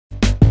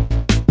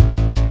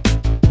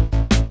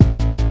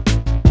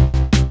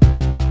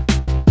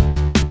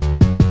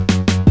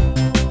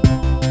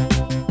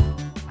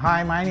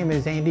Hi, my name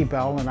is Andy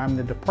Bell, and I'm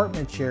the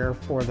department chair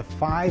for the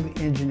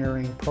 5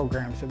 engineering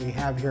programs that we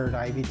have here at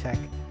Ivy Tech.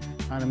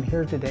 And I'm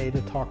here today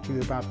to talk to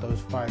you about those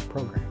 5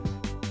 programs.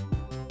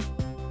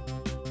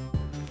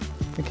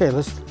 Okay,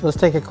 let's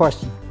take a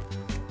question.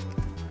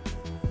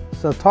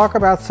 So talk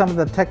about some of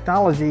the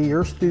technology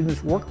your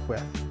students work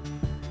with.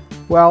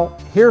 Well,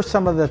 here's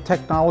some of the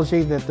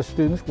technology that the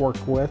students work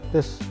with.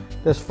 This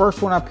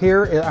first one up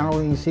here, I don't know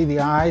if you can see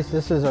the eyes.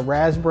 This is a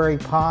Raspberry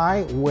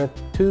Pi with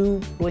 2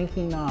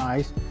 blinking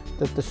eyes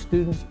that the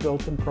students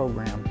built and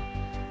programmed.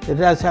 It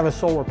does have a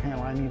solar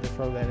panel. I need to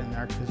throw that in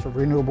there because it's a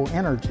renewable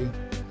energy.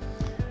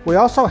 We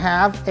also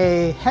have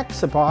a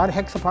hexapod.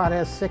 Hexapod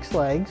has 6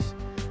 legs.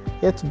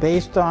 It's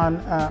based on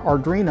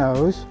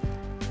Arduinos,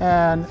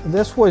 and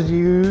this was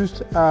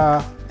used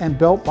and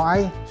built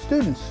by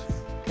students,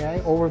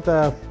 okay,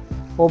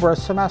 over a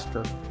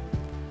semester.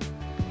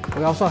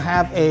 We also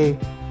have a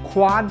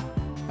quad-legged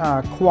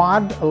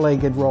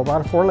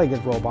robot, a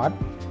 4-legged robot,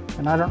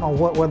 and I don't know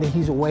whether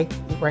he's awake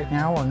right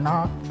now or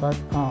not, but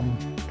let me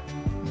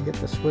get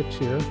the switch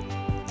here.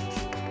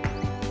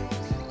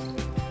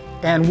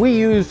 And we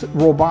use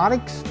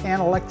robotics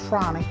and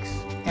electronics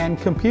and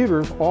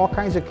computers, all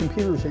kinds of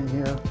computers in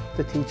here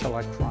to teach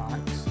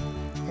electronics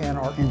and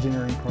our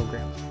engineering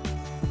programs.